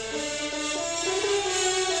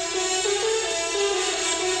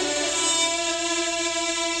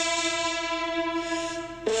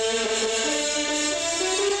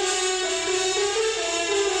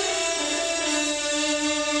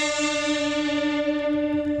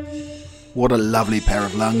What a lovely pair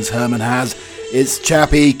of lungs Herman has. It's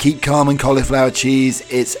Chappie, Keep Calm and Cauliflower Cheese.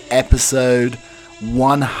 It's episode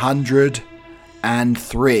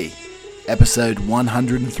 103. Episode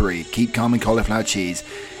 103, Keep Calm and Cauliflower Cheese.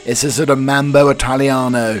 It's a sort of Mambo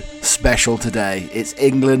Italiano special today. It's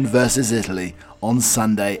England versus Italy on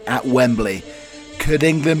Sunday at Wembley. Could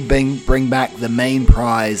England bring back the main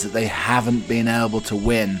prize that they haven't been able to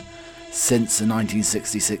win since the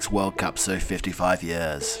 1966 World Cup, so 55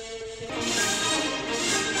 years?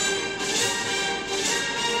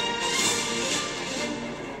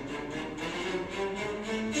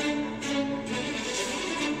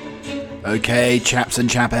 Okay, chaps and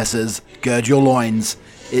chapesses, gird your loins.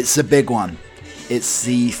 It's a big one. It's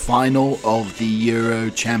the final of the Euro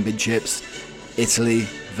Championships, Italy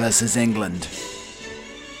versus England.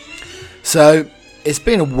 So, it's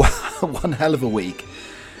been one hell of a week.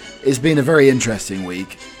 It's been a very interesting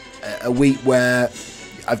week. A week where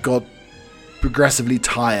I've got progressively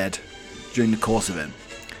tired during the course of it.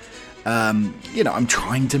 I'm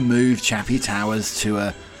trying to move Chappie Towers to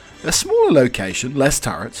a smaller location, less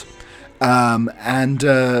turrets. So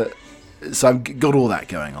I've got all that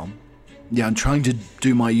going on. Yeah, I'm trying to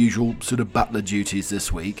do my usual sort of butler duties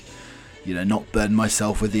this week. Not burn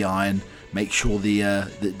myself with the iron. Make sure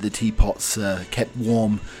the teapot's kept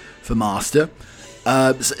warm for master.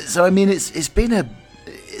 It's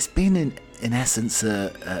been in essence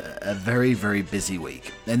a very, very busy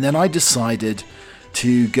week. And then I decided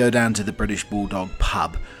to go down to the British Bulldog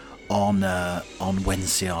pub on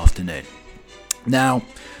Wednesday afternoon. Now,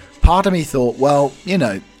 part of me thought, well,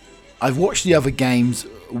 I've watched the other games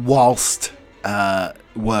whilst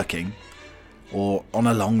working or on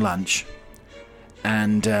a long lunch,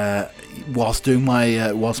 and whilst doing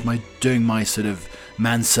my sort of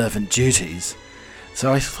manservant duties.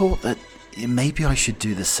 So I thought that maybe I should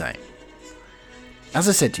do the same. As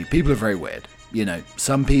I said to you, people are very weird.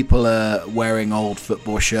 Some people are wearing old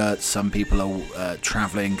football shirts. Some people are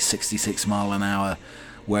travelling 66 mile an hour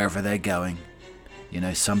wherever they're going.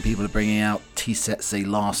 Some people are bringing out tea sets they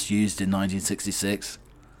last used in 1966.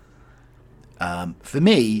 For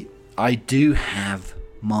me, I do have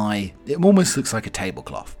it almost looks like a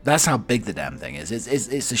tablecloth. That's how big the damn thing is.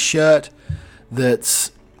 It's a shirt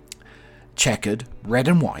that's checkered, red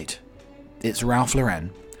and white. It's Ralph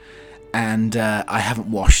Lauren. And I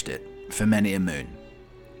haven't washed it for many a moon.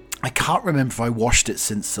 I can't remember if I washed it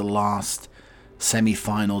since the last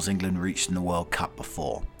semi-finals England reached in the World Cup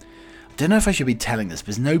before. I don't know if I should be telling this,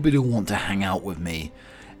 because nobody will want to hang out with me,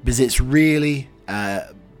 because it's really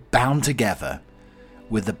bound together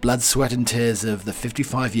with the blood, sweat and tears of the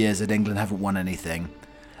 55 years that England haven't won anything.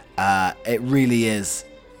 It really is.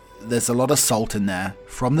 There's a lot of salt in there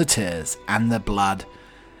from the tears and the blood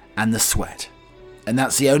and the sweat. And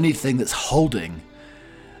that's the only thing that's holding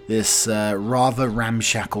this rather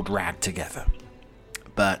ramshackled rag together.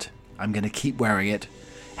 But I'm going to keep wearing it.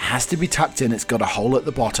 It has to be tucked in. It's got a hole at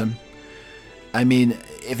the bottom. I mean,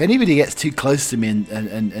 if anybody gets too close to me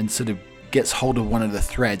and sort of gets hold of one of the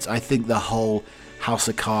threads, I think the whole house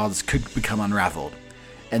of cards could become unraveled.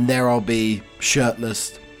 And there I'll be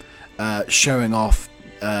shirtless, showing off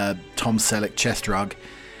Tom Selleck chest rug.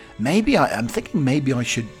 I'm thinking maybe I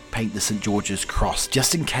should paint the St. George's Cross,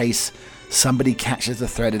 just in case somebody catches the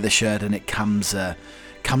thread of the shirt and it comes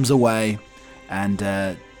away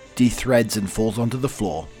and de-threads and falls onto the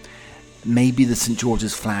floor. Maybe the St.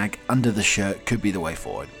 George's flag under the shirt could be the way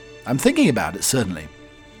forward. I'm thinking about it, certainly.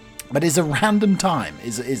 But it's a random time.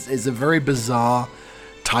 It's a very bizarre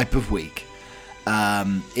type of week.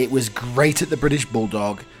 It was great at the British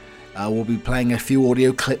Bulldog. We'll be playing a few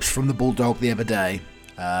audio clips from the Bulldog the other day.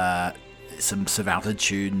 Some Savalta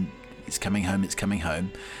tune, It's Coming Home, It's Coming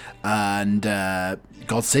Home. And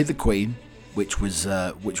God Save the Queen, which was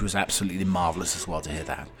absolutely marvellous as well to hear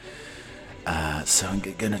that. So I'm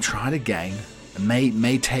going to try it again.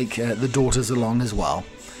 May take the daughters along as well.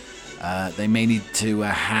 They may need to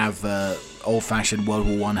have old-fashioned World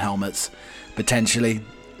War I helmets, potentially,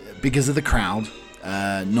 because of the crowd,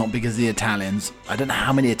 not because of the Italians. I don't know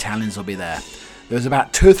how many Italians will be there. There was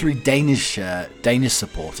about 2 or 3 Danish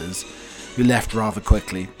supporters who left rather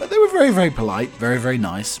quickly, but they were very, very polite, very, very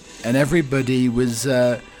nice, and everybody was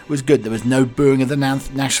good. There was no booing of the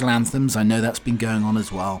national anthems. I know that's been going on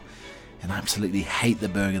as well. And I absolutely hate the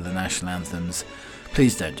booing of the national anthems.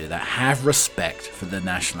 Please don't do that. Have respect for the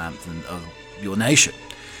national anthem of your nation.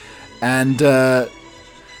 And so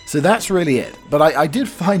that's really it. But I did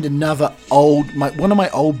find another one of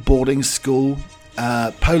my old boarding school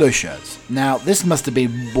polo shirts. Now, this must have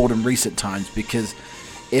been bought in recent times, because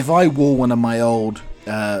if I wore one of my old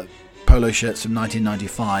polo shirts from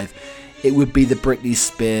 1995, it would be the Britney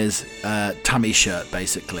Spears tummy shirt,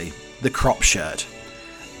 basically, the crop shirt.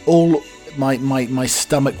 All my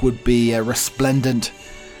stomach would be resplendent,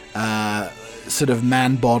 sort of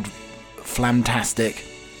man bod, flamtastic,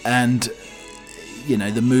 and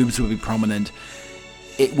the moves would be prominent.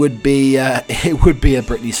 It would be a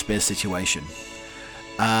Britney Spears situation,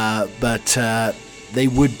 but they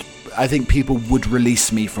would. I think people would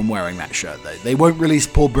release me from wearing that shirt, though. They won't release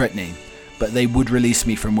poor Britney, but they would release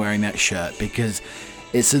me from wearing that shirt because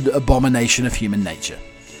it's an abomination of human nature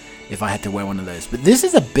if I had to wear one of those. But this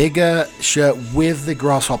is a bigger shirt with the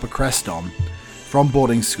grasshopper crest on from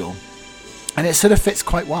boarding school, and it sort of fits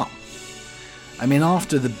quite well. I mean,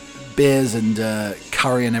 after the beers and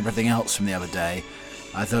curry and everything else from the other day,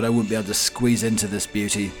 I thought I wouldn't be able to squeeze into this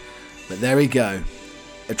beauty, but there we go.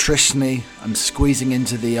 Attritionally, I'm squeezing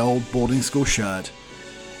into the old boarding school shirt,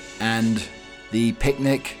 and the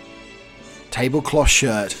picnic tablecloth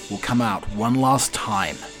shirt will come out one last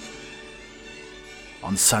time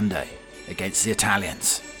on Sunday against the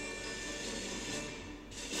Italians.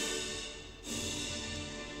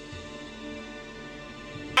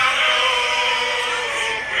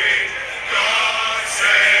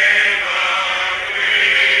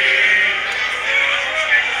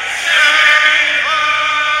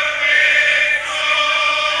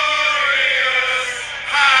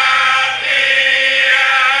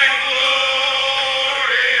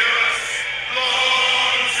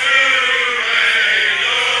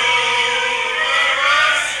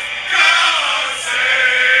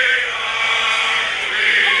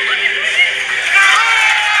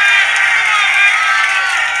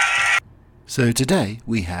 So today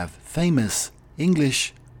we have famous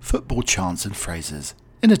English football chants and phrases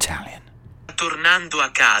in Italian. Tornando a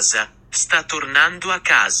casa, sta tornando a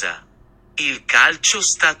casa. Il calcio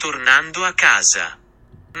sta tornando a casa.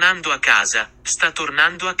 Tornando a casa, sta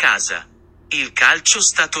tornando a casa. Il calcio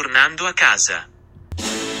sta tornando a casa.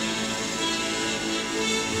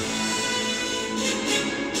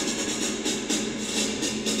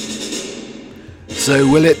 So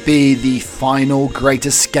will it be the final great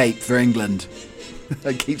escape for England?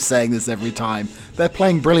 I keep saying this every time. They're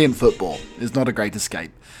playing brilliant football. It's not a great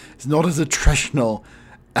escape. It's not as attritional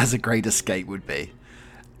as a great escape would be.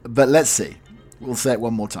 But let's see. We'll say it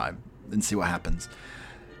one more time and see what happens.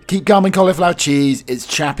 Keep calm and cauliflower cheese. It's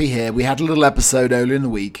Chappie here. We had a little episode earlier in the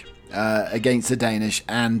week against the Danish,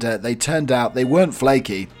 and they turned out they weren't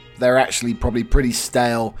flaky. They're actually probably pretty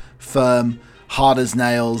stale, firm, hard as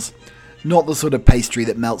nails. Not the sort of pastry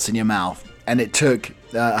that melts in your mouth. And it took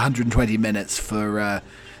 120 minutes for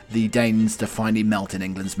the Danes to finally melt in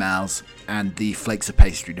England's mouths and the flakes of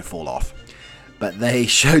pastry to fall off. But they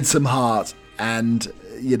showed some heart, and,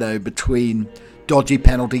 between dodgy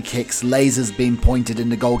penalty kicks, lasers being pointed in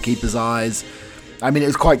the goalkeeper's eyes, I mean, it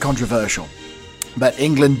was quite controversial. But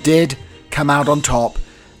England did come out on top,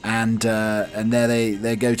 and there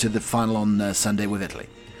they go to the final on Sunday with Italy.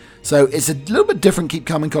 So it's a little bit different. Keep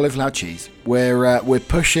calm and cauliflower cheese. We're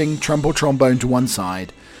pushing Trumbull Trombone to one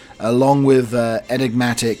side, along with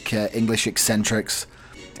enigmatic English eccentrics.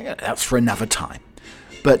 That's for another time.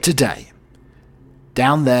 But today,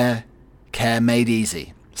 down there, care made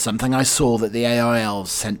easy. Something I saw that the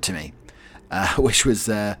AILs sent to me, which was,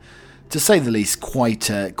 to say the least, quite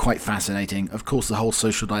fascinating. Of course, the whole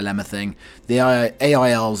social dilemma thing. The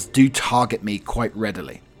AILs do target me quite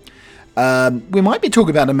readily. We might be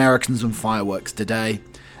talking about Americans and fireworks today.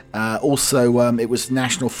 Also, it was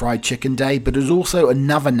National Fried Chicken Day, but there's also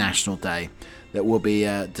another national day that we'll be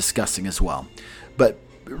discussing as well. But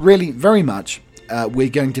really, very much, we're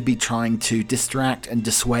going to be trying to distract and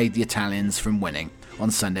dissuade the Italians from winning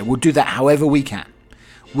on Sunday. We'll do that however we can.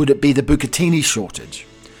 Would it be the bucatini shortage?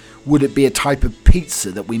 Would it be a type of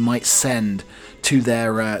pizza that we might send to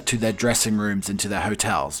their dressing rooms and to their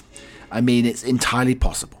hotels? I mean, it's entirely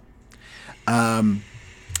possible.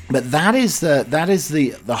 But that is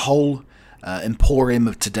the whole emporium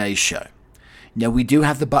of today's show. Now, we do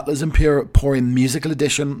have the Butler's Emporium musical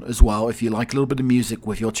edition as well. If you like a little bit of music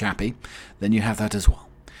with your chappie, then you have that as well.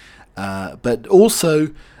 But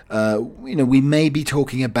also, we may be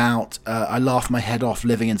talking about I laughed my head off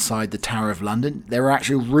living inside the Tower of London. There are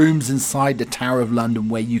actually rooms inside the Tower of London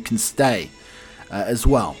where you can stay as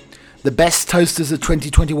well. The best toasters of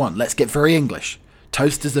 2021. Let's get very English.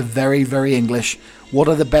 Toasters are very, very English. What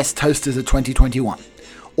are the best toasters of 2021?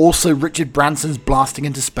 Also, Richard Branson's blasting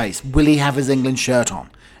into space. Will he have his England shirt on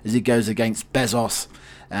as he goes against Bezos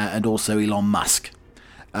and also Elon Musk?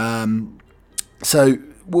 So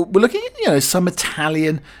we're looking at some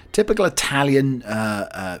typical Italian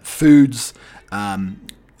foods.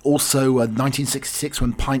 Also, 1966,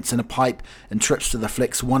 when Pints in a Pipe and Trips to the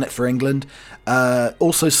Flicks won it for England.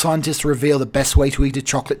 Also, scientists reveal the best way to eat a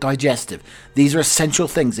chocolate digestive. These are essential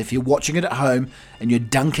things. If you're watching it at home and you're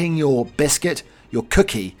dunking your biscuit, your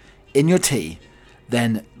cookie, in your tea,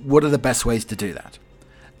 then what are the best ways to do that?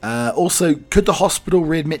 Also, could the hospital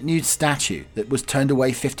readmit nude statue that was turned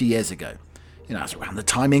away 50 years ago? You know, that's around the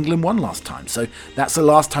time England won last time. So that's the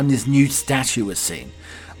last time this nude statue was seen.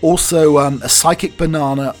 Also, a psychic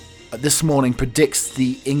banana this morning predicts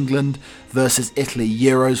the England versus Italy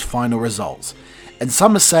Euros final results. And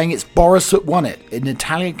some are saying it's Boris that won it. An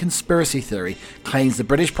Italian conspiracy theory claims the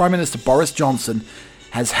British Prime Minister Boris Johnson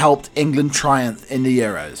has helped England triumph in the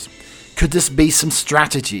Euros. Could this be some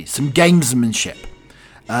strategy, some gamesmanship?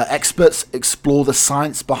 Experts explore the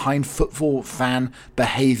science behind football fan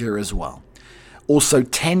behaviour as well. Also,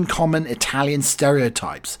 10 common Italian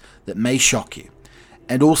stereotypes that may shock you.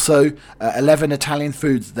 And also 11 Italian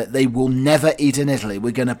foods that they will never eat in Italy.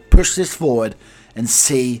 We're going to push this forward and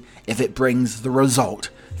see if it brings the result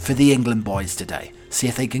for the England boys today. See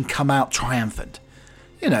if they can come out triumphant.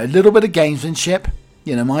 You know, a little bit of gamesmanship.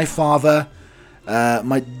 You know, my father,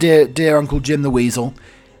 my dear Uncle Jim the Weasel,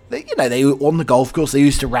 they on the golf course, they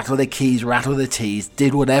used to rattle their keys, rattle their tees,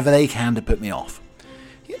 did whatever they can to put me off.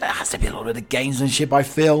 You know, there has to be a little bit of gamesmanship, I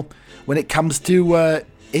feel, when it comes to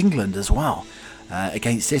England as well.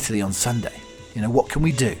 Against Italy on Sunday. You know, what can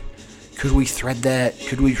we do? Could we thread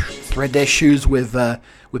their shoes with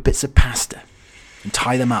bits of pasta and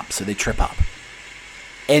tie them up so they trip up?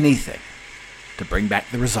 Anything to bring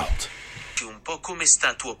back the result. Un po' come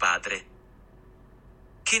sta tuo padre.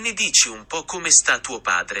 Che ne dici un po' come sta tuo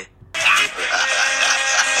padre?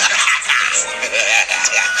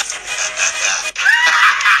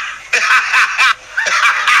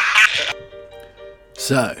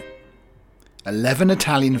 So, 11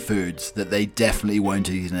 Italian foods that they definitely won't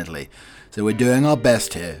eat in Italy. So we're doing our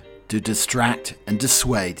best here to distract and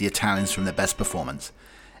dissuade the Italians from their best performance.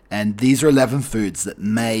 And these are 11 foods that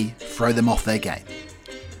may throw them off their game.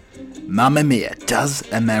 Mamma mia, does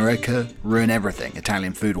America ruin everything,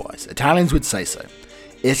 Italian food-wise? Italians would say so.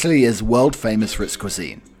 Italy is world famous for its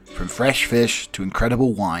cuisine. From fresh fish to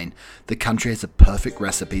incredible wine, the country has the perfect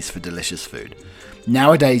recipes for delicious food.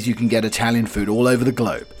 Nowadays you can get Italian food all over the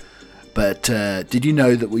globe. But did you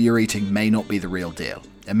know that what you're eating may not be the real deal?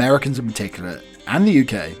 Americans in particular, and the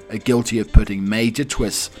UK, are guilty of putting major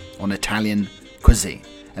twists on Italian cuisine.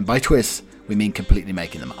 And by twists, we mean completely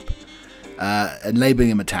making them up. And labelling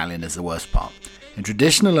them Italian is the worst part. In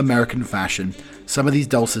traditional American fashion, some of these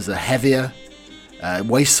dulces are heavier,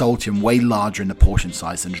 way saltier and way larger in the portion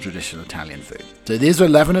size than traditional Italian food. So these are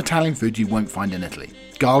 11 Italian foods you won't find in Italy.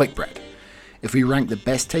 Garlic bread. If we rank the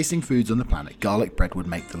best tasting foods on the planet, garlic bread would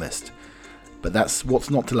make the list. But that's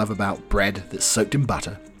what's not to love about bread that's soaked in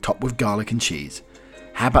butter, topped with garlic and cheese.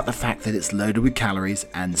 How about the fact that it's loaded with calories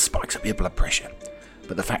and spikes up your blood pressure?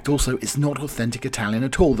 But the fact also it's not authentic Italian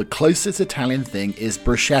at all. The closest Italian thing is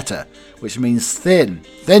bruschetta, which means thin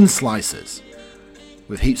slices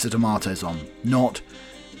with heaps of tomatoes on, not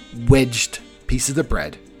wedged pieces of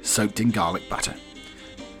bread soaked in garlic butter.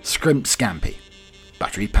 Scrimp scampi.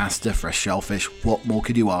 Buttery pasta, fresh shellfish, what more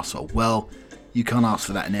could you ask for? Well, you can't ask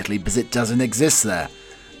for that in Italy because it doesn't exist there.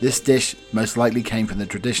 This dish most likely came from the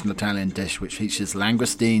traditional Italian dish which features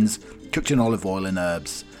langoustines cooked in olive oil and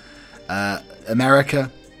herbs.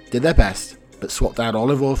 America did their best but swapped out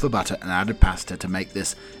olive oil for butter and added pasta to make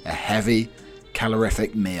this a heavy,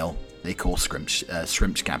 calorific meal they call shrimp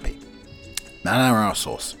scampi. Marinara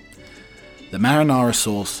sauce. The marinara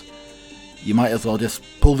sauce, you might as well just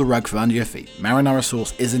pull the rug from under your feet. Marinara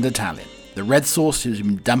sauce isn't Italian. The red sauce you've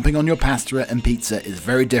been dumping on your pasta and pizza is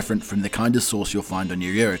very different from the kind of sauce you'll find on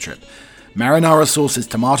your Eurotrip. Marinara sauce is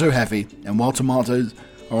tomato heavy, and while tomatoes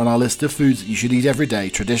are on our list of foods that you should eat every day,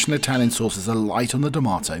 traditional Italian sauces are light on the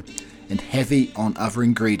tomato and heavy on other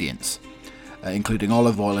ingredients, including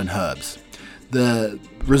olive oil and herbs. The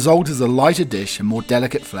result is a lighter dish and more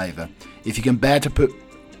delicate flavour. If you can bear to put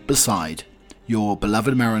beside your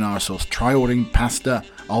beloved marinara sauce, try ordering pasta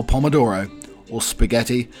al pomodoro or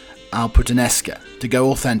spaghetti al puttanesca to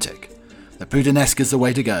go authentic. The puttanesca is the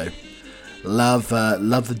way to go. Love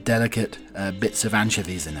the delicate bits of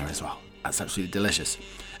anchovies in there as well. That's absolutely delicious.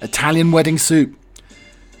 Italian wedding soup.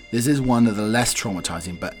 This is one of the less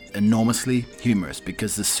traumatizing but enormously humorous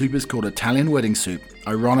because the soup is called Italian wedding soup.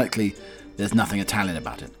 Ironically, there's nothing Italian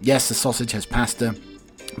about it. Yes, the sausage has pasta,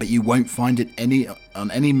 but you won't find it on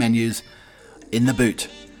any menus in the boot.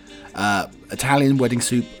 Italian wedding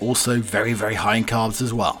soup also very, very high in carbs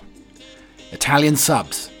as well. Italian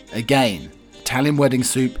subs. Again, Italian wedding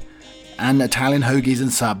soup and Italian hoagies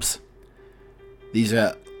and subs. These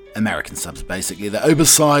are American subs, basically. They're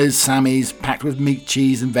oversized Sammys packed with meat,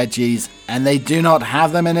 cheese, and veggies, and they do not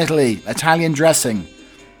have them in Italy. Italian dressing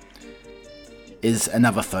is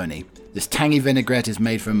another phony. This tangy vinaigrette is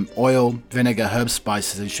made from oil, vinegar, herbs,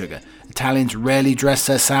 spices, and sugar. Italians rarely dress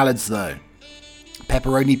their salads, though.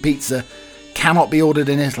 Pepperoni pizza cannot be ordered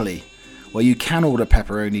in Italy. Well, you can order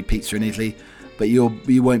pepperoni pizza in Italy, but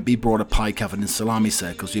you won't be brought a pie covered in salami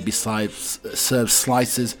circles. You'll be served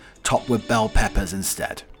slices topped with bell peppers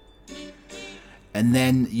instead. And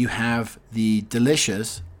then you have the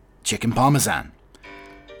delicious chicken parmesan.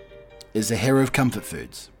 It's a hero of comfort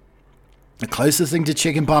foods. The closest thing to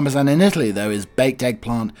chicken parmesan in Italy, though, is baked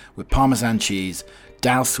eggplant with parmesan cheese,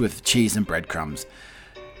 doused with cheese and breadcrumbs.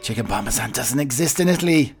 Chicken parmesan doesn't exist in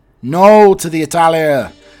Italy. No to the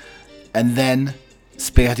Italia. And then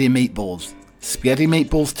spaghetti meatballs. Spaghetti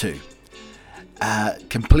meatballs too.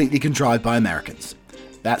 Completely contrived by Americans.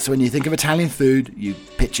 That's when you think of Italian food, you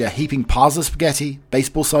picture heaping piles of spaghetti,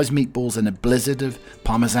 baseball-sized meatballs, and a blizzard of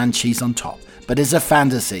Parmesan cheese on top. But it's a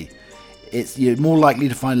fantasy. You're more likely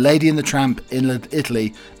to find Lady and the Tramp in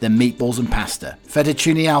Italy than meatballs and pasta.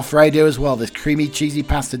 Fettuccine Alfredo as well, this creamy, cheesy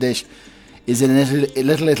pasta dish, is in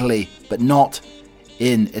Little Italy, but not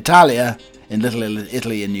in Italia, in Little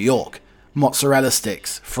Italy in New York. Mozzarella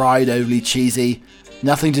sticks, fried, overly cheesy,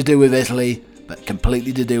 nothing to do with Italy, but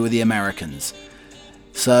completely to do with the Americans.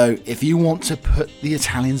 So, if you want to put the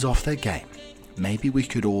Italians off their game, maybe we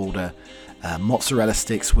could order mozzarella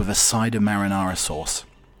sticks with a side of marinara sauce.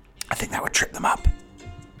 I think that would trip them up.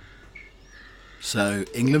 So,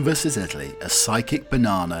 England versus Italy, a psychic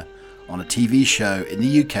banana on a TV show in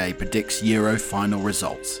the UK predicts Euro final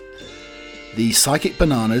results. The psychic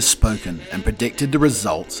banana has spoken and predicted the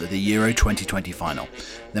results of the Euro 2020 final.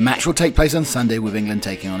 The match will take place on Sunday with England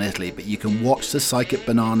taking on Italy, but you can watch the psychic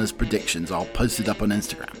banana's predictions. I'll post it up on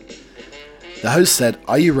Instagram. The host said,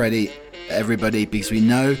 "Are you ready, everybody? Because we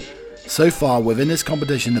know so far within this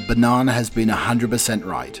competition the banana has been 100%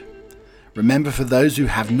 right. Remember, for those who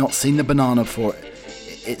have not seen the banana before,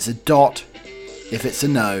 it's a dot if it's a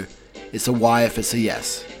no, it's a Y if it's a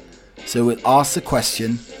yes. So we'll ask the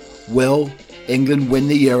question, will England win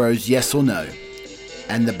the Euros, yes or no?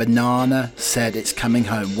 And the banana said it's coming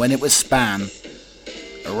home. When it was span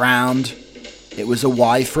around, it was a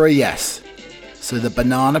Y for a yes. So the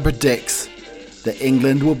banana predicts that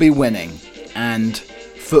England will be winning and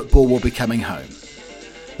football will be coming home.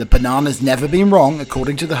 The banana's never been wrong,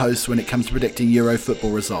 according to the host, when it comes to predicting Euro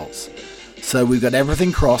football results. So we've got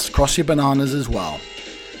everything crossed. Cross your bananas as well.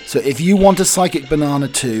 So if you want a psychic banana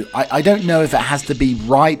too, I don't know if it has to be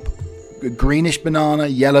ripe, a greenish banana,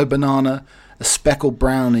 yellow banana, a speckled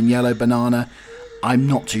brown and yellow banana. I'm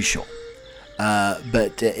not too sure.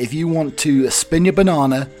 But if you want to spin your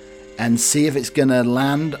banana and see if it's going to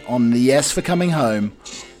land on the yes for coming home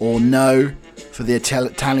or no for the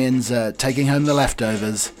Italians taking home the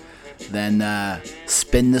leftovers, then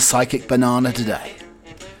spin the psychic banana today.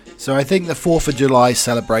 So I think the 4th of July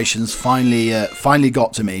celebrations finally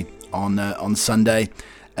got to me on Sunday,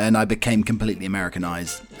 and I became completely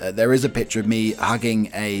Americanized. There is a picture of me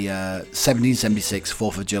hugging a 1776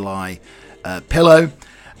 4th of July pillow,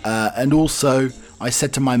 and also I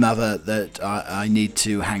said to my mother that I need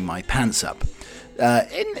to hang my pants up.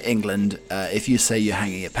 In England, if you say you're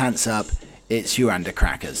hanging your pants up, it's your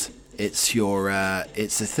undercrackers. It's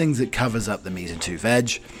it's the things that covers up the meat and two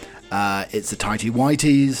veg. It's the tighty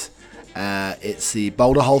whities. It's the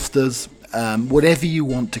boulder holsters. Whatever you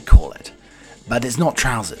want to call it. But it's not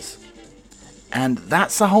trousers. And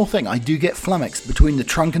that's the whole thing. I do get flummoxed between the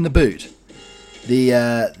trunk and the boot.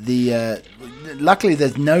 Luckily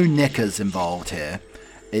there's no knickers involved here.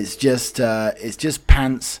 It's just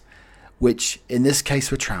pants, which in this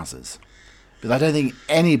case were trousers. But I don't think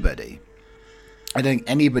anybody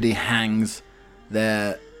hangs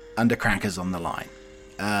their undercrackers on the line.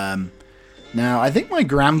 Now, I think my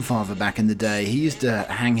grandfather back in the day, he used to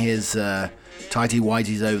hang his tighty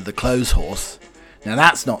whities over the clothes horse. Now,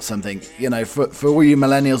 that's not something, for all you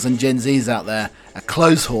millennials and Gen Zs out there, a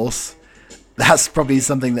clothes horse, that's probably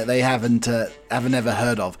something that they haven't ever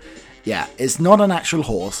heard of. Yeah, it's not an actual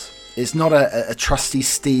horse. It's not a trusty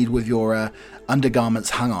steed with your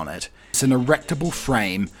undergarments hung on it. It's an erectable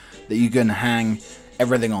frame that you can hang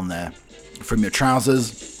everything on there, from your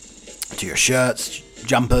trousers to your shirts,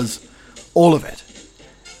 jumpers, all of it.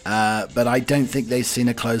 But I don't think they've seen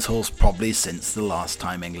a clothes horse probably since the last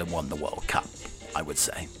time England won the World Cup, I would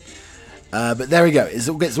say. But there we go. It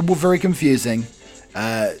gets all very confusing,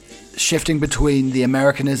 shifting between the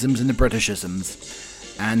Americanisms and the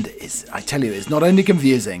Britishisms. And I tell you, it's not only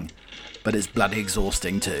confusing, but it's bloody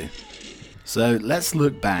exhausting too. So let's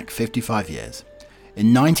look back 55 years.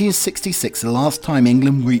 In 1966, the last time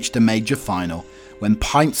England reached a major final, when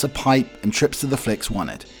Pints a Pipe and Trips to the Flicks won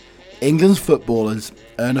it. England's footballers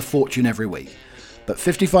earn a fortune every week, but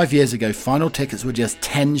 55 years ago, final tickets were just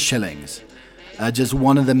 10 shillings. Just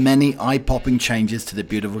one of the many eye-popping changes to the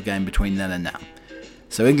beautiful game between then and now.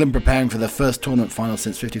 So England preparing for their first tournament final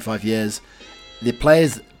since 55 years. The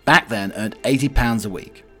players back then earned £80 a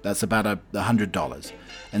week. That's about $100.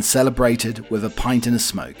 And celebrated with a pint and a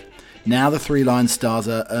smoke. Now the Three Lions Stars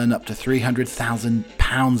earn up to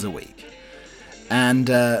 £300,000 a week. And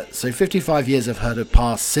so 55 years have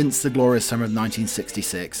passed since the glorious summer of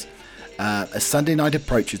 1966. As Sunday night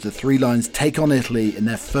approaches, the Three Lions take on Italy in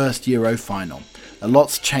their first Euro final. A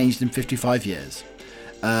lot's changed in 55 years.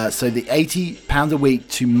 So the £80 a week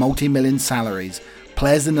to multi-million salaries,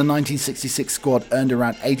 players in the 1966 squad earned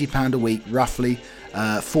around £80 a week, roughly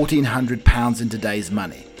 £1,400 in today's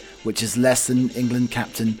money, which is less than England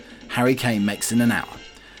captain Harry Kane makes in an hour.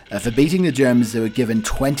 For beating the Germans, they were given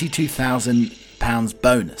 £22,000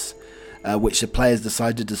 bonus, which the players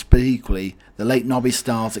decided to split equally. The late Nobby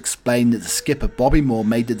Stiles explained that the skipper Bobby Moore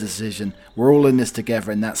made the decision, we're all in this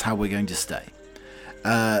together and that's how we're going to stay.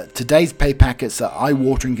 Today's pay packets are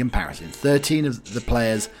eye-watering comparison. 13 of the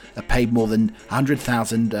players are paid more than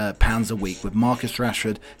 £100,000 a week, with Marcus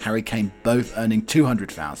Rashford, Harry Kane both earning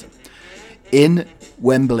 £200,000. In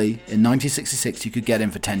Wembley in 1966, you could get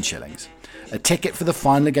in for 10 shillings. A ticket for the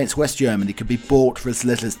final against West Germany could be bought for as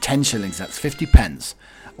little as 10 shillings, that's 50 pence,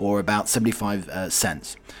 or about 75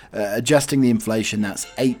 cents. Adjusting the inflation, that's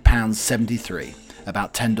 £8.73.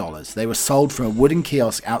 About $10. They were sold from a wooden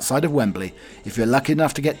kiosk outside of Wembley. If you're lucky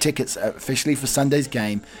enough to get tickets officially for Sunday's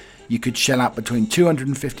game, you could shell out between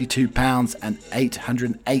 £252 and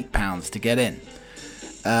 £808 to get in.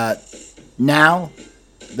 Now,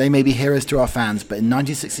 they may be heroes to our fans, but in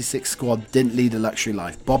 1966 squad didn't lead a luxury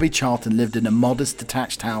life. Bobby Charlton lived in a modest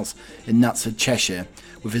detached house in Knutsford, Cheshire,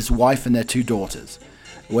 with his wife and their 2 daughters.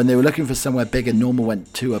 When they were looking for somewhere bigger, Norma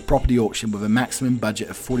went to a property auction with a maximum budget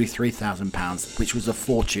of £43,000, which was a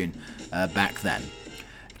fortune back then.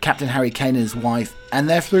 Captain Harry Kane and his wife and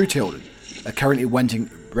their 3 children are currently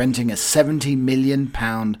renting a £70 million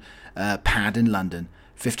pad in London,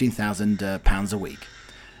 £15,000 a week.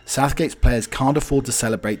 Southgate's players can't afford to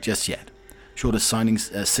celebrate just yet. Short of singing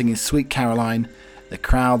Sweet Caroline, the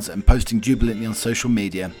crowds and posting jubilantly on social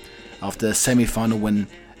media after the semi-final win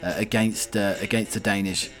against the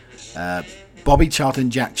Danish. Bobby Charlton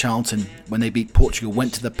and Jack Charlton, when they beat Portugal,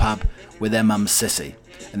 went to the pub with their mum Sissy,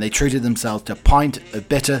 and they treated themselves to a pint of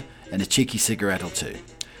bitter and a cheeky cigarette or 2.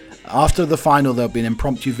 After the final, there'll be an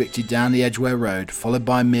impromptu victory down the Edgware Road, followed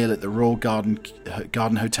by a meal at the Royal Garden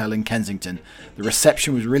Hotel in Kensington. The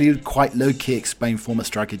reception was really quite low-key, explained former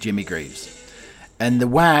striker Jimmy Greaves. And the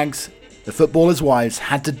Wags, the footballers' wives,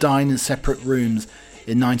 had to dine in separate rooms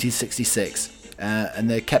in 1966. And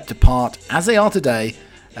they're kept apart, as they are today,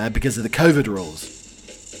 because of the COVID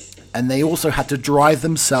rules. And they also had to drive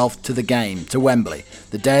themselves to the game, to Wembley,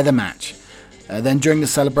 the day of the match. Then during the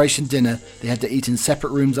celebration dinner, they had to eat in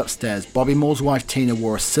separate rooms upstairs. Bobby Moore's wife Tina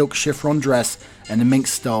wore a silk chiffon dress and a mink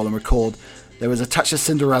stole, and recalled there was a touch of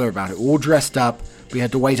Cinderella about it. All dressed up, we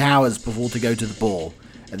had to wait hours before to go to the ball.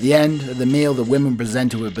 At the end of the meal, the women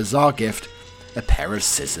presented with a bizarre gift, a pair of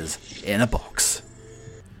scissors in a box.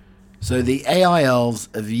 So the AI elves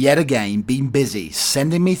have yet again been busy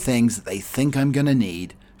sending me things that they think I'm going to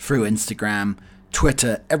need through Instagram,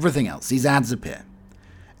 Twitter, everything else. These ads appear.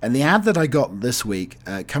 And the ad that I got this week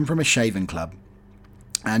come from a shaving club.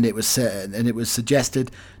 And it was suggested,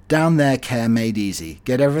 down there, care made easy.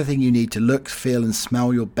 Get everything you need to look, feel and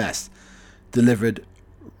smell your best delivered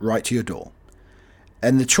right to your door.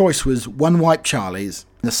 And the choice was One Wipe Charlie's,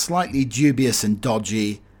 the slightly dubious and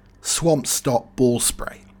dodgy Swamp Stop ball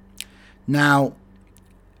spray. Now,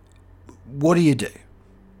 what do you do?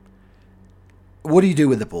 What do you do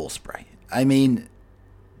with the ball spray? I mean,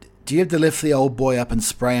 do you have to lift the old boy up and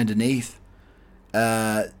spray underneath?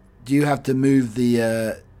 Do you have to move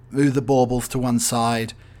the baubles to one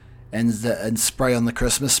side and spray on the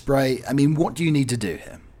Christmas spray? I mean, what do you need to do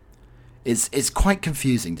here? It's quite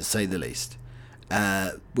confusing, to say the least,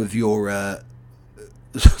 with your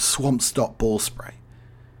Swamp Stop ball spray.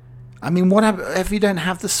 I mean, what if you don't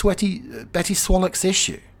have the sweaty Betty Swallock's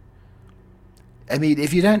issue? I mean,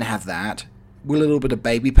 if you don't have that, will a little bit of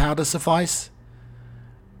baby powder suffice?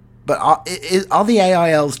 But are the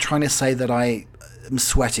AILs trying to say that I am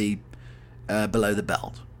sweaty below the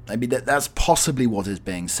belt? I mean, that's possibly what is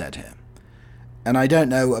being said here. And I don't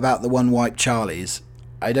know about the One Wipe Charlies.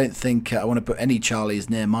 I don't think I want to put any Charlies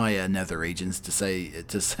near my nether regions, to say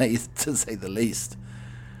the least.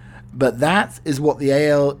 But that is what the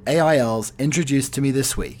AILs introduced to me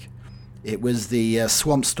this week. It was the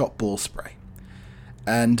Swamp Stop ball spray.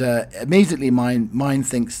 And immediately mind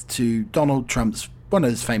thinks to Donald Trump's, one of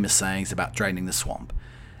his famous sayings about draining the swamp.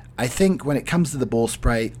 I think when it comes to the ball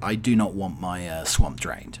spray, I do not want my swamp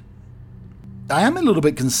drained. I am a little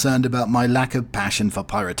bit concerned about my lack of passion for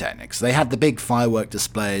pyrotechnics. They had the big firework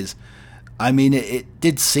displays. I mean, it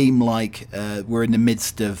did seem like we're in the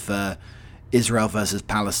midst of Israel versus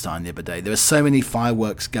Palestine the other day. There were so many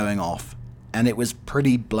fireworks going off, and it was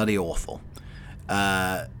pretty bloody awful.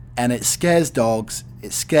 And it scares dogs.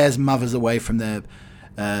 It scares mothers away from their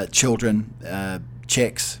children,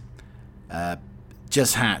 chicks,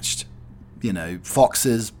 just hatched,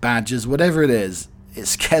 foxes, badgers, whatever it is. It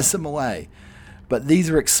scares them away. But these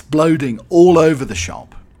are exploding all over the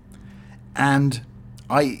shop. And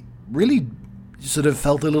I really sort of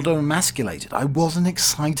felt a little emasculated. I wasn't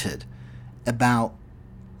excited about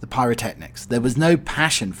the pyrotechnics. There was no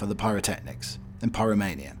passion for the pyrotechnics and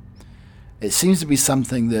pyromania. It seems to be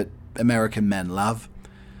something that American men love,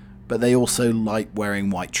 but they also like wearing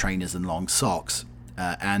white trainers and long socks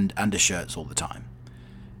and undershirts all the time.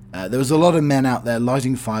 There was a lot of men out there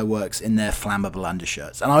lighting fireworks in their flammable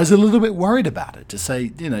undershirts, and I was a little bit worried about it, to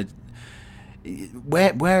say,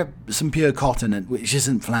 wear some pure cotton which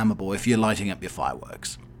isn't flammable if you're lighting up your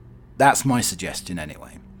fireworks. That's my suggestion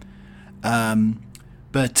anyway.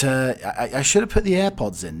 But I should have put the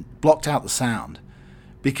AirPods in, blocked out the sound,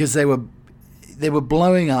 because they were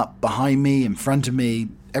blowing up behind me, in front of me,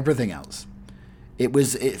 everything else.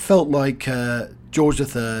 It felt like George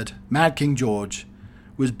III, Mad King George,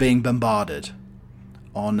 was being bombarded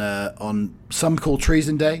on some call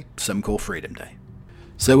Treason Day, some call Freedom Day.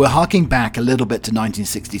 So we're harking back a little bit to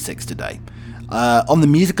 1966 today. On the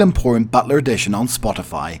Music Emporium Butler Edition on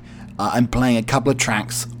Spotify, I'm playing a couple of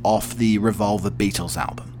tracks off the Revolver Beatles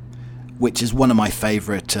album, which is one of my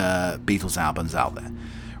favourite Beatles albums out there.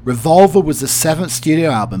 Revolver was the 7th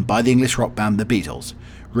studio album by the English rock band The Beatles,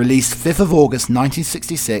 released 5th of August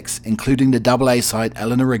 1966, including the double A-side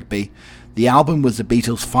Eleanor Rigby. The album was the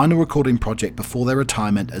Beatles' final recording project before their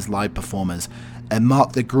retirement as live performers and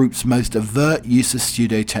marked the group's most overt use of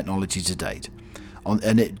studio technology to date.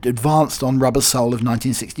 And it advanced on Rubber Soul of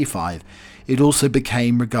 1965. It also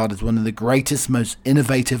became regarded as one of the greatest, most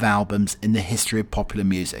innovative albums in the history of popular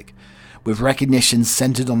music, with recognition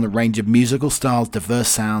centered on the range of musical styles, diverse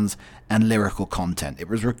sounds, and lyrical content. It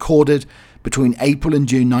was recorded between April and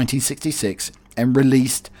June 1966 and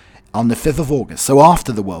released on the 5th of August, so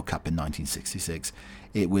after the World Cup in 1966,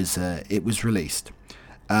 it was released.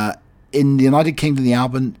 In the United Kingdom, the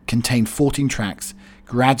album contained 14 tracks,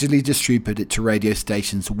 gradually distributed to radio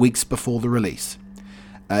stations weeks before the release.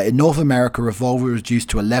 In North America, Revolver was reduced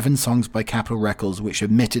to 11 songs by Capitol Records, which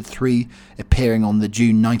omitted 3 appearing on the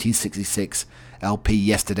June 1966 LP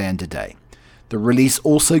Yesterday and Today. The release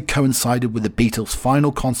also coincided with the Beatles'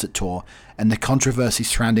 final concert tour and the controversy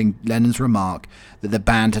surrounding Lennon's remark that the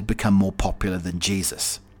band had become more popular than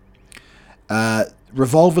Jesus.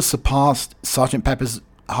 Revolver surpassed Sgt. Pepper's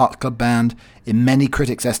Heart Club Band in many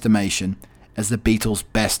critics' estimation as the Beatles'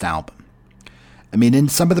 best album. I mean, in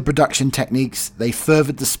some of the production techniques, they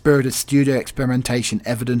furthered the spirit of studio experimentation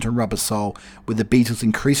evident on Rubber Soul, with the Beatles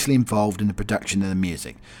increasingly involved in the production of the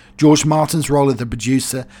music. George Martin's role as the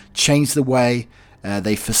producer changed the way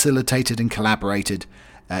they facilitated and collaborated,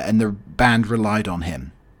 and the band relied on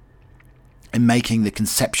him in making the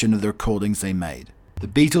conception of the recordings they made. The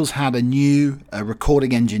Beatles had a new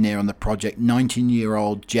recording engineer on the project,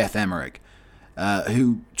 19-year-old Jeff Emerick,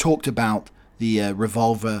 who talked about the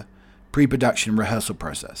Revolver pre-production rehearsal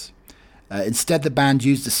process. Instead, the band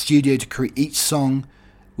used the studio to create each song,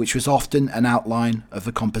 which was often an outline of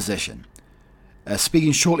the composition.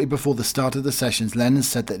 Speaking shortly before the start of the sessions, Lennon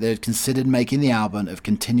said that they had considered making the album a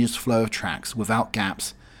continuous flow of tracks without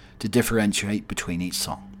gaps to differentiate between each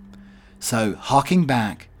song. So, harking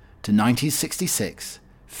back to 1966,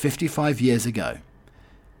 55 years ago,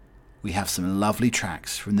 we have some lovely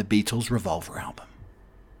tracks from the Beatles' Revolver album.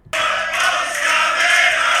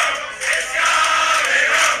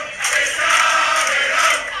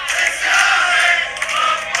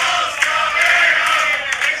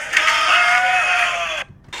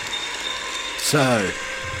 So,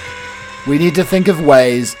 we need to think of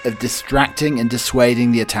ways of distracting and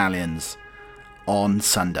dissuading the Italians on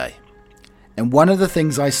Sunday. And one of the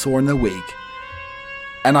things I saw in the week,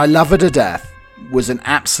 and I love her to death, was an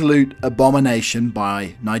absolute abomination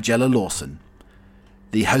by Nigella Lawson,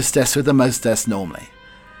 the hostess with the mostess normally.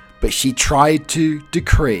 But she tried to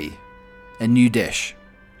decree a new dish: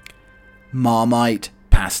 Marmite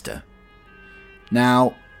pasta.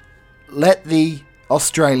 Now, let the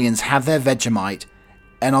Australians have their Vegemite,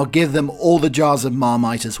 and I'll give them all the jars of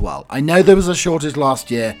Marmite as well. I know there was a shortage last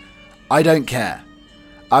year. I don't care.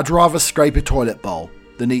 I'd rather scrape a toilet bowl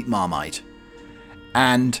than eat Marmite.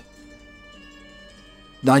 And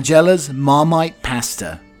Nigella's Marmite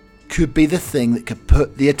pasta could be the thing that could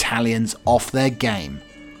put the Italians off their game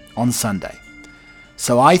on Sunday.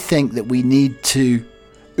 So I think that we need to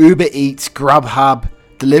Uber Eats, Grubhub,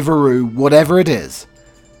 Deliveroo, whatever it is,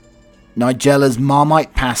 Nigella's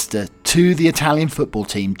Marmite pasta to the Italian football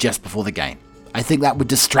team just before the game. I think that would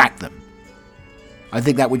distract them. I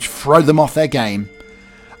think that would throw them off their game.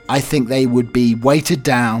 I think they would be weighted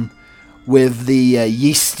down with the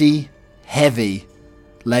yeasty, heavy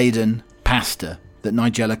laden pasta that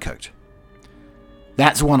Nigella cooked.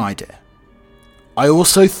 That's one idea. I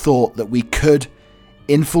also thought that we could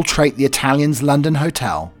infiltrate the Italians' London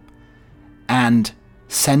hotel and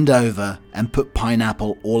send over and put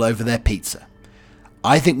pineapple all over their pizza.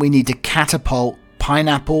 I think we need to catapult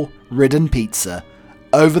pineapple-ridden pizza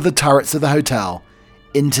over the turrets of the hotel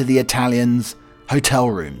into the Italians' hotel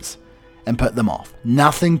rooms and put them off.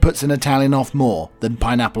 Nothing puts an Italian off more than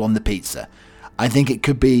pineapple on the pizza. I think it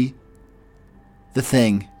could be the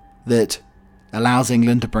thing that allows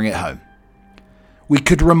England to bring it home. We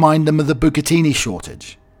could remind them of the bucatini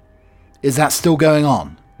shortage. Is that still going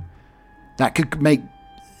on? That could make,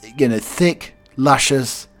 thick,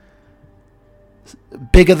 luscious,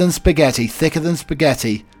 bigger than spaghetti, thicker than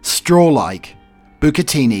spaghetti, straw-like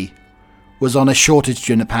bucatini was on a shortage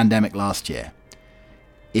during the pandemic last year.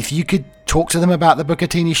 If you could talk to them about the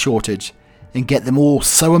bucatini shortage and get them all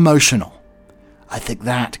so emotional, I think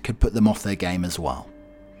that could put them off their game as well.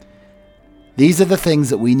 These are the things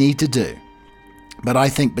that we need to do. But I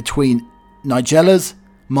think between Nigella's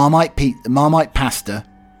Marmite pasta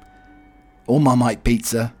or Marmite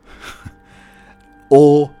pizza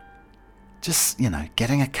or just,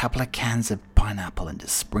 getting a couple of cans of pineapple and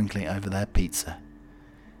just sprinkling it over their pizza,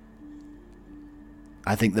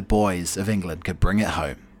 I think the boys of England could bring it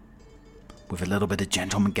home with a little bit of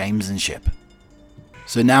gentleman gamesmanship.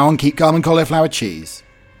 So now on Keep Calm and Cauliflower Cheese,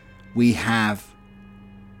 we have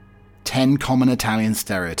 10 common Italian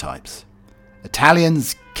stereotypes.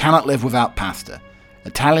 Italians cannot live without pasta.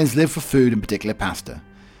 Italians live for food, in particular pasta.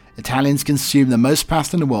 Italians consume the most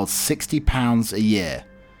pasta in the world, 60 pounds a year,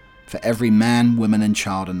 for every man, woman and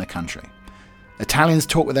child in the country. Italians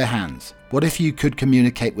talk with their hands. What if you could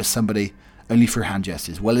communicate with somebody only through hand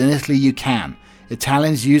gestures? Well, in Italy you can.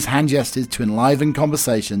 Italians use hand gestures to enliven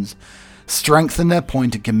conversations, strengthen their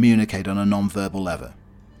point and communicate on a non-verbal level.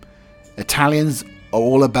 Italians are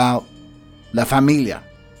all about la famiglia.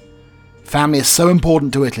 Family is so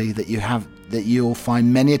important to Italy that you'll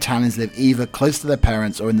find many Italians live either close to their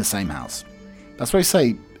parents or in the same house. That's why I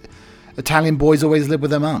say Italian boys always live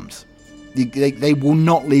with their mums. They will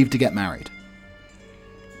not leave to get married.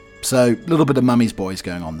 So, a little bit of mummy's boys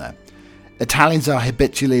going on there. Italians are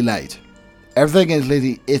habitually late. Everything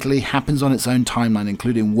in Italy happens on its own timeline,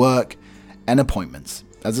 including work and appointments.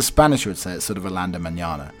 As the Spanish would say, it's sort of a landa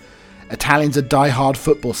mañana. Italians are die-hard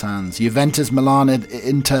football fans. Juventus, Milan,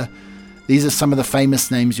 Inter. These are some of the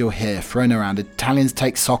famous names you'll hear thrown around. Italians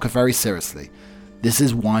take soccer very seriously. This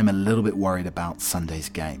is why I'm a little bit worried about Sunday's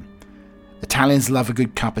game. Italians love a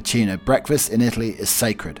good cappuccino. Breakfast in Italy is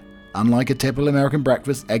sacred. Unlike a typical American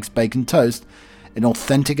breakfast, eggs, bacon, toast, an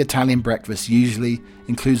authentic Italian breakfast usually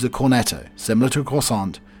includes a cornetto, similar to a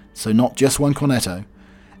croissant, so not just one cornetto,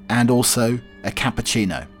 and also a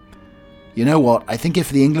cappuccino. You know what? I think if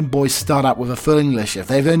the England boys start out with a full English, if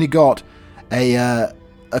they've only got a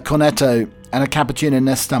cornetto and a cappuccino in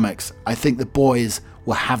their stomachs, I think the boys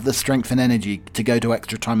will have the strength and energy to go to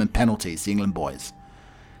extra time and penalties, the England boys.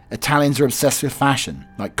 Italians are obsessed with fashion.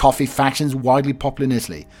 Like coffee, fashion is widely popular in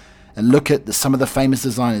Italy. And look at some of the famous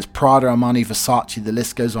designers, Prada, Armani, Versace, the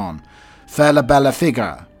list goes on. Fer la bella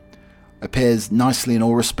figura appears nicely in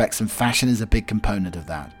all respects, and fashion is a big component of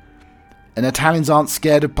that. And Italians aren't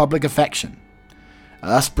scared of public affection.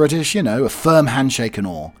 Us British, a firm handshake and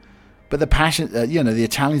all. But the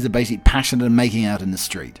Italians are basically passionate and making out in the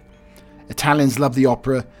street. Italians love the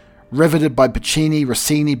opera, riveted by Puccini,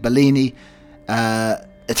 Rossini, Bellini.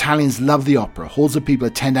 Italians love the opera. Hordes of people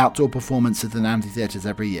attend outdoor performances in amphitheatres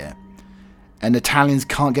every year. And Italians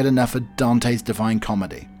can't get enough of Dante's Divine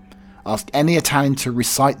Comedy. Ask any Italian to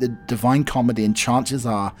recite the Divine Comedy and chances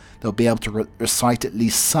are they'll be able to recite at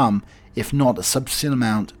least some, if not a substantial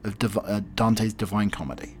amount, of Dante's Divine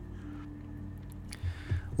Comedy.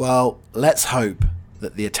 Well, let's hope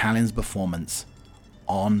that the Italians' performance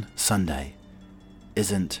on Sunday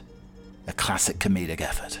isn't a classic comedic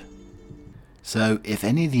effort. So if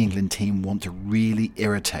any of the England team want to really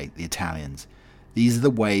irritate the Italians, These are the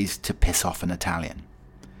ways to piss off an Italian.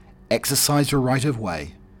 Exercise your right of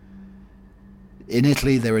way. In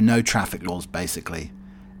Italy, there are no traffic laws, basically.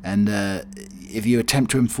 And if you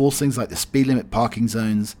attempt to enforce things like the speed limit, parking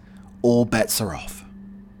zones, all bets are off.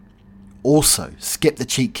 Also, skip the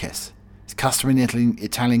cheek kiss. It's customary in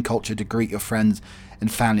Italian culture to greet your friends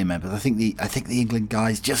and family members. I think the England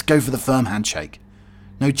guys just go for the firm handshake.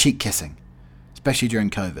 No cheek kissing, especially during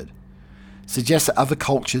COVID. Suggests that other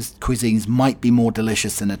cultures' cuisines might be more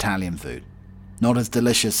delicious than Italian food. Not as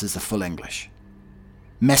delicious as the full English.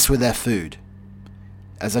 Mess with their food.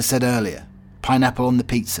 As I said earlier, pineapple on the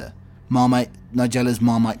pizza, Nigella's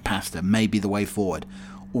Marmite pasta may be the way forward,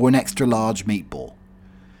 or an extra large meatball.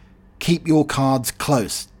 Keep your cards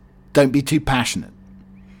close. Don't be too passionate.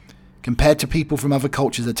 Compared to people from other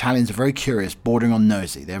cultures, Italians are very curious, bordering on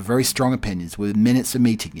nosy. They have very strong opinions. Within minutes of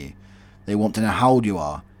meeting you, they want to know how old you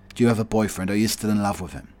are. Do you have a boyfriend? Are you still in love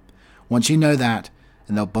with him? Once you know that,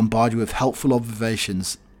 and they'll bombard you with helpful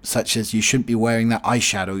observations, such as you shouldn't be wearing that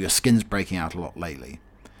eyeshadow, your skin's breaking out a lot lately.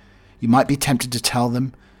 You might be tempted to tell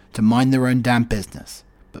them to mind their own damn business,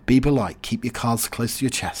 but be polite, keep your cards close to your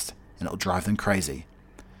chest, and it'll drive them crazy.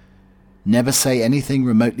 Never say anything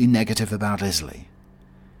remotely negative about Italy.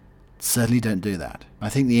 Certainly don't do that. I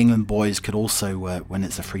think the England boys could also, when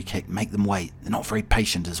it's a free kick, make them wait. They're not very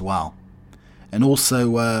patient as well. And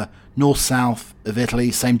also, north-south of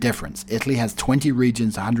Italy, same difference. Italy has 20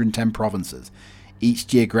 regions, 110 provinces, each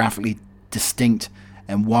geographically distinct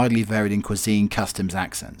and widely varied in cuisine, customs,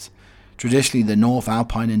 accents. Traditionally, the North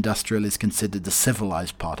Alpine Industrial is considered the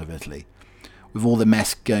civilized part of Italy, with all the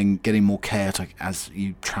mess getting more chaotic as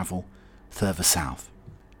you travel further south.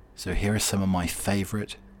 So here are some of my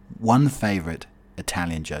one favourite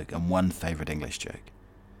Italian joke and one favourite English joke.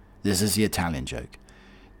 This is the Italian joke.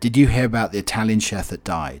 Did you hear about the Italian chef that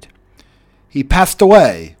died? He passed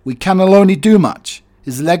away. We cannot only do much.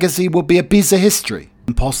 His legacy will be a piece of history.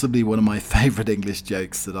 And possibly one of my favourite English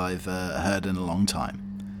jokes that I've heard in a long time.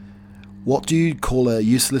 What do you call a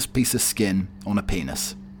useless piece of skin on a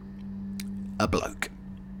penis? A bloke.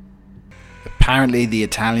 Apparently the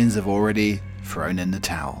Italians have already thrown in the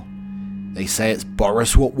towel. They say it's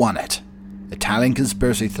Boris what won it. Italian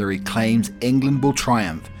conspiracy theory claims England will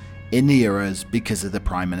triumph in the Euros because of the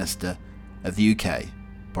Prime Minister of the UK,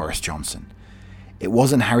 Boris Johnson. It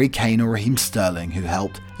wasn't Harry Kane or Raheem Sterling who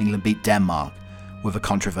helped England beat Denmark with a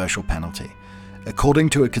controversial penalty. According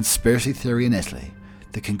to a conspiracy theory in Italy,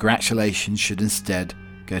 the congratulations should instead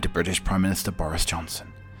go to British Prime Minister Boris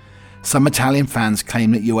Johnson. Some Italian fans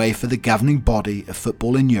claim that UEFA, the governing body of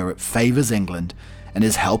football in Europe, favours England and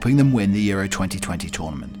is helping them win the Euro 2020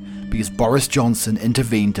 tournament because Boris Johnson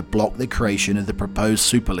intervened to block the creation of the proposed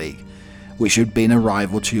Super League, which had been a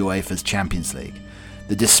rival to UEFA's Champions League.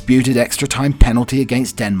 The disputed extra-time penalty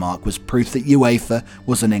against Denmark was proof that UEFA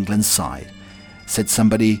was on England's side, said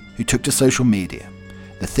somebody who took to social media.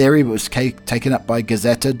 The theory was taken up by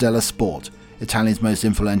Gazzetta dello Sport, Italian's most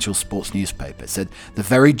influential sports newspaper. It said the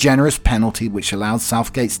very generous penalty which allowed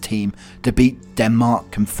Southgate's team to beat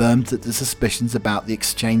Denmark confirmed that the suspicions about the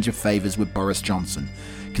exchange of favours with Boris Johnson,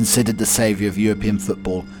 considered the saviour of European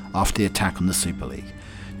football after the attack on the Super League.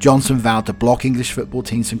 Johnson vowed to block English football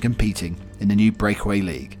teams from competing in the new breakaway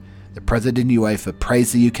league. The president of UEFA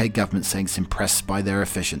praised the UK government, saying it's impressed by their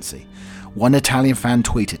efficiency. One Italian fan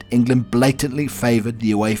tweeted, England blatantly favoured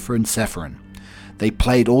the UEFA and Ceferin. They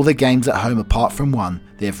played all the games at home apart from one.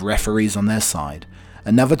 They have referees on their side.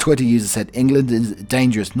 Another Twitter user said England is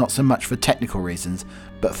dangerous not so much for technical reasons,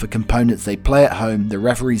 but for components they play at home, the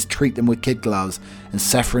referees treat them with kid gloves, and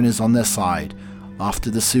Ceferin is on their side after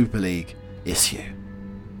the Super League issue.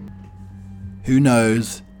 Who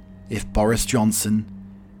knows if Boris Johnson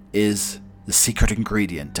is the secret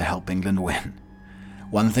ingredient to help England win?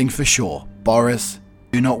 One thing for sure, Boris,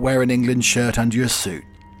 do not wear an England shirt under your suit.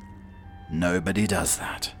 Nobody does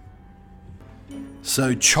that.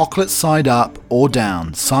 So, chocolate side up or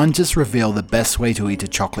down, scientists reveal the best way to eat a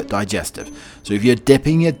chocolate digestive. So if you're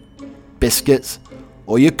dipping your biscuits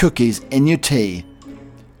or your cookies in your tea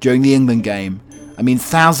during the England game, I mean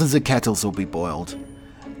thousands of kettles will be boiled,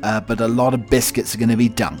 but a lot of biscuits are going to be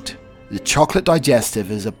dunked. The chocolate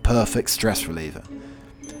digestive is a perfect stress reliever.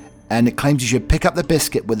 And it claims you should pick up the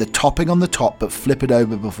biscuit with the topping on the top but flip it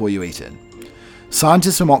over before you eat it.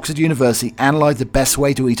 Scientists from Oxford University analysed the best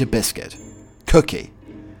way to eat a biscuit. Cookie.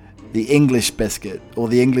 The English biscuit or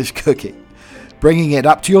the English cookie. Bringing it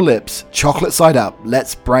up to your lips, chocolate side up,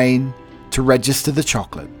 lets brain to register the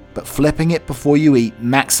chocolate, but flipping it before you eat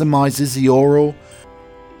maximises the oral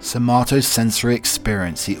somatosensory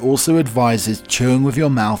experience. He also advises chewing with your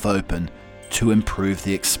mouth open to improve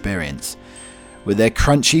the experience. with their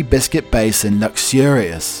crunchy biscuit base and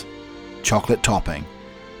luxurious chocolate topping.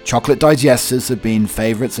 Chocolate digestives have been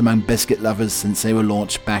favourites among biscuit lovers since they were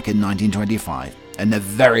launched back in 1925, and they're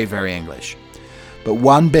very, very English. But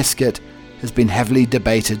one biscuit has been heavily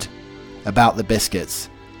debated about the biscuits.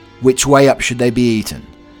 Which way up should they be eaten?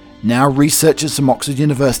 Now researchers from Oxford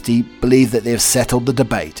University believe that they have settled the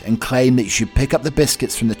debate and claim that you should pick up the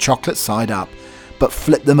biscuits from the chocolate side up, but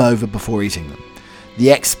flip them over before eating them.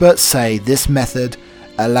 The experts say this method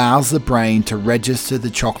allows the brain to register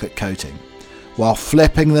the chocolate coating, while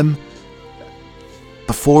flipping them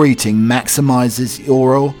before eating maximizes the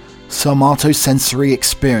oral somatosensory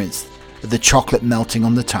experience of the chocolate melting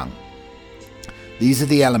on the tongue. These are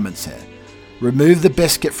the elements here. Remove the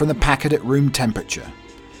biscuit from the packet at room temperature.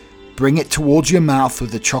 Bring it towards your mouth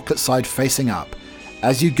with the chocolate side facing up.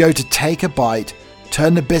 As you go to take a bite,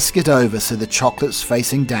 turn the biscuit over so the chocolate's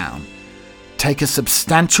facing down. Take a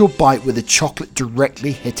substantial bite with the chocolate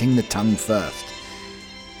directly hitting the tongue first.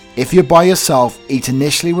 If you're by yourself, eat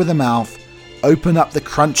initially with the mouth. Open up the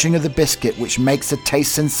crunching of the biscuit, which makes the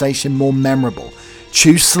taste sensation more memorable.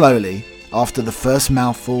 Chew slowly after the first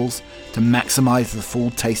mouthfuls to maximize the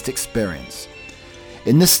full taste experience.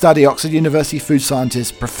 In this study, Oxford University food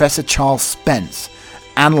scientist Professor Charles Spence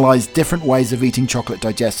analysed different ways of eating chocolate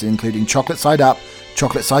digestives, including chocolate side up,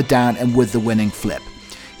 chocolate side down, and with the winning flip.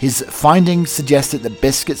 His findings suggested that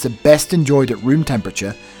biscuits are best enjoyed at room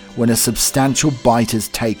temperature when a substantial bite is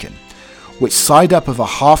taken. Which side up of a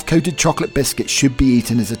half-coated chocolate biscuit should be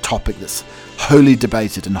eaten is a topic that's wholly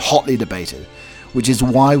debated and hotly debated, which is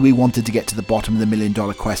why we wanted to get to the bottom of the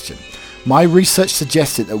million-dollar question. My research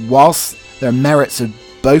suggested that whilst there are merits of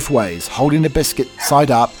both ways, holding the biscuit side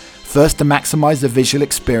up first to maximize the visual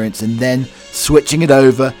experience and then switching it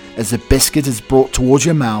over as the biscuit is brought towards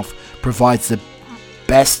your mouth provides the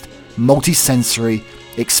best multi-sensory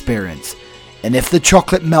experience. And if the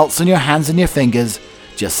chocolate melts on your hands and your fingers,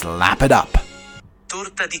 just lap it up.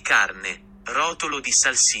 Torta di carne, rotolo di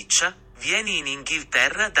salsiccia, vieni in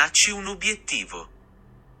Inghilterra, dacci un obiettivo.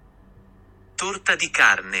 Torta di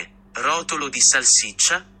carne, rotolo di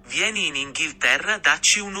salsiccia, vieni in Inghilterra,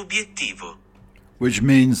 dacci un obiettivo. Which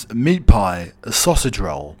means meat pie, a sausage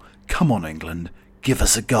roll. Come on, England, give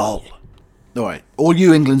us a goal. Alright, all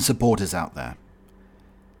you England supporters out there,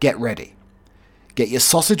 get ready. Get your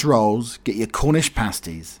sausage rolls, get your Cornish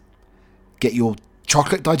pasties, get your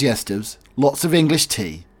chocolate digestives, lots of English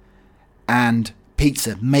tea, and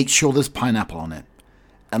pizza. Make sure there's pineapple on it.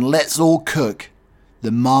 And let's all cook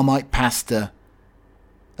the Marmite pasta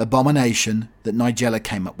abomination that Nigella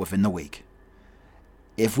came up with in the week.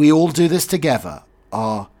 If we all do this together,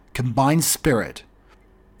 our combined spirit,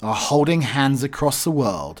 our holding hands across the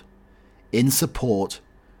world in support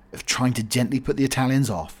of trying to gently put the Italians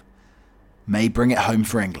off, may bring it home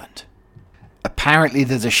for England. Apparently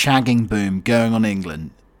there's a shagging boom going on in England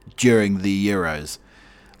during the Euros.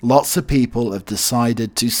 Lots of people have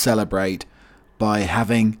decided to celebrate by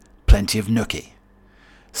having plenty of nookie.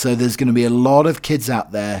 So there's going to be a lot of kids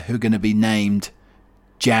out there who are going to be named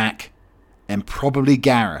Jack and probably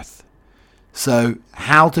Gareth. So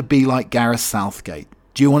how to be like Gareth Southgate.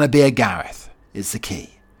 Do you want to be a Gareth? Is the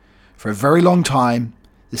key. For a very long time,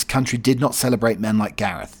 this country did not celebrate men like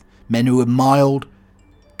Gareth. Men who were mild,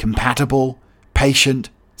 compatible, patient,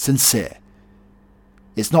 sincere.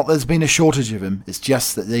 It's not that there's been a shortage of them, it's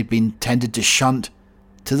just that they've been tended to shunt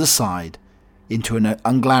to the side into an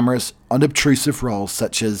unglamorous, unobtrusive roles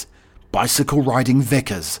such as bicycle riding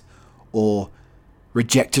vicars, or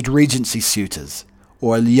rejected regency suitors,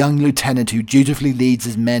 or a young lieutenant who dutifully leads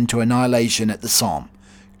his men to annihilation at the Somme.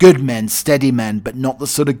 Good men, steady men, but not the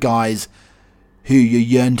sort of guys who you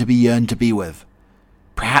yearn to be with.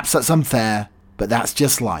 Perhaps that's unfair, but that's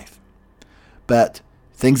just life. But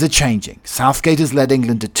things are changing. Southgate has led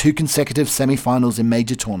England to 2 consecutive semi-finals in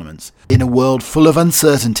major tournaments. In a world full of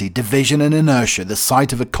uncertainty, division and inertia, the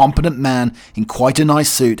sight of a competent man in quite a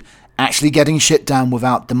nice suit actually getting shit done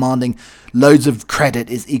without demanding loads of credit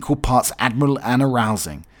is equal parts admirable and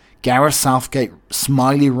arousing. Gareth Southgate,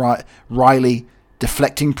 smiley Riley,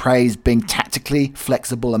 deflecting praise, being tactically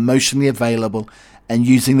flexible, emotionally available, and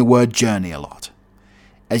using the word journey a lot.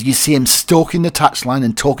 As you see him stalking the touchline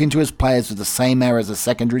and talking to his players with the same air as a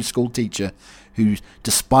secondary school teacher who,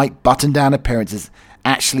 despite buttoned-down appearances,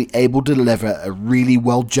 actually able to deliver a really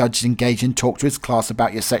well-judged, engaging talk to his class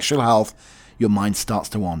about your sexual health, your mind starts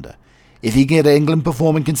to wander. If he can get England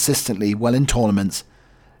performing consistently well in tournaments,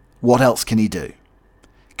 what else can he do?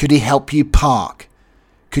 Could he help you park?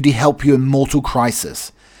 Could he help you in mortal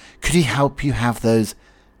crisis? Could he help you have those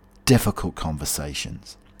difficult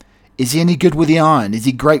conversations? Is he any good with the iron? Is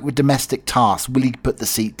he great with domestic tasks? Will he put the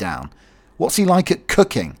seat down? What's he like at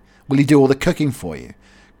cooking? Will he do all the cooking for you?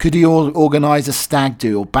 Could he organise a stag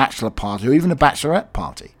do or bachelor party or even a bachelorette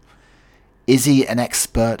party? Is he an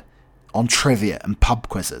expert on trivia and pub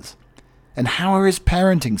quizzes? And how are his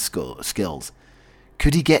parenting skills?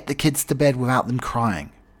 Could he get the kids to bed without them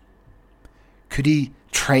crying? Could he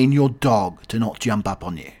train your dog to not jump up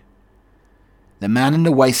on you? The man in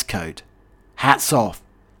the waistcoat, hats off,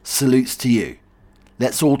 salutes to you.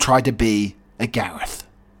 Let's all try to be a Gareth.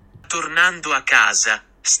 Tornando a casa,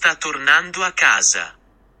 sta tornando a casa.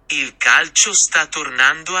 Il calcio sta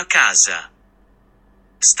tornando a casa.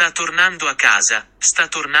 Sta tornando a casa, sta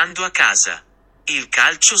tornando a casa. Il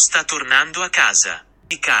calcio sta tornando a casa.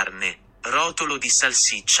 Di carne, rotolo di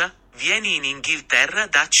salsiccia, vieni in Inghilterra,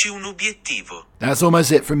 dacci un obiettivo. That's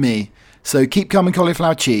almost it from me. So keep coming,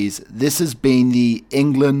 cauliflower cheese. This has been the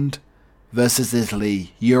England versus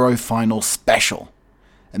Italy Euro final special.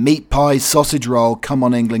 A meat pie, sausage roll, come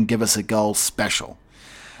on England, give us a goal special.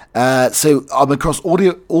 So I'm across all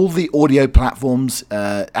the audio platforms,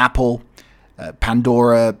 Apple,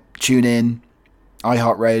 Pandora, TuneIn,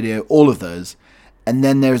 iHeartRadio, all of those. And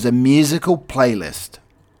then there's a musical playlist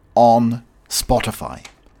on Spotify,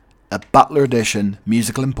 a Butler Edition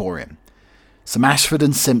musical emporium. Some Ashford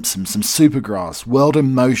and Simpson, some Supergrass, World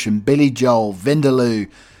in Motion, Billy Joel, Vindaloo,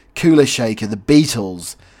 Kula Shaker, The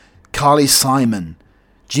Beatles, Carly Simon,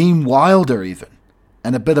 Gene Wilder even,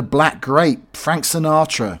 and a bit of Black Grape, Frank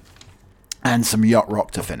Sinatra, and some yacht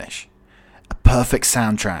rock to finish. A perfect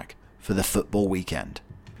soundtrack for the football weekend.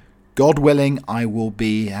 God willing, I will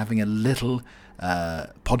be having a little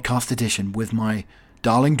podcast edition with my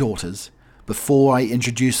darling daughters before I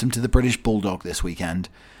introduce them to the British Bulldog this weekend,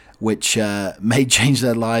 which may change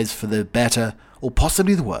their lives for the better or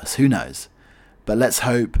possibly the worse, who knows. But let's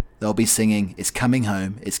hope they'll be singing It's Coming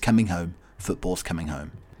Home, It's Coming Home, Football's Coming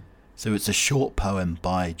Home. So it's a short poem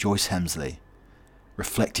by Joyce Hemsley,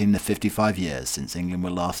 reflecting the 55 years since England were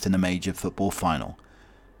last in a major football final.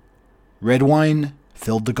 Red wine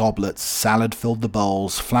filled the goblets, salad filled the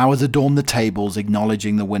bowls, flowers adorned the tables,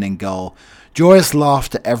 acknowledging the winning goal. Joyous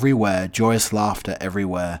laughter everywhere, joyous laughter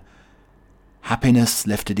everywhere. Happiness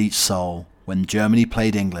lifted each soul when Germany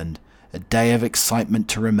played England, a day of excitement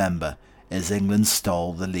to remember as England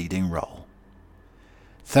stole the leading role.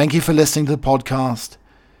 Thank you for listening to the podcast.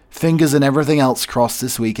 Fingers and everything else crossed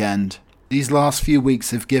this weekend. These last few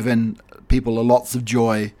weeks have given people lots of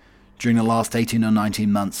joy during the last 18 or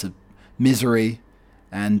 19 months of misery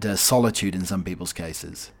and solitude in some people's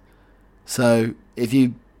cases. So if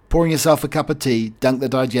you're pouring yourself a cup of tea, dunk the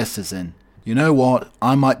digesters in. You know what?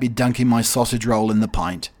 I might be dunking my sausage roll in the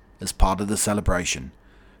pint as part of the celebration.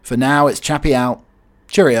 For now, it's Chappie out.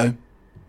 Cheerio.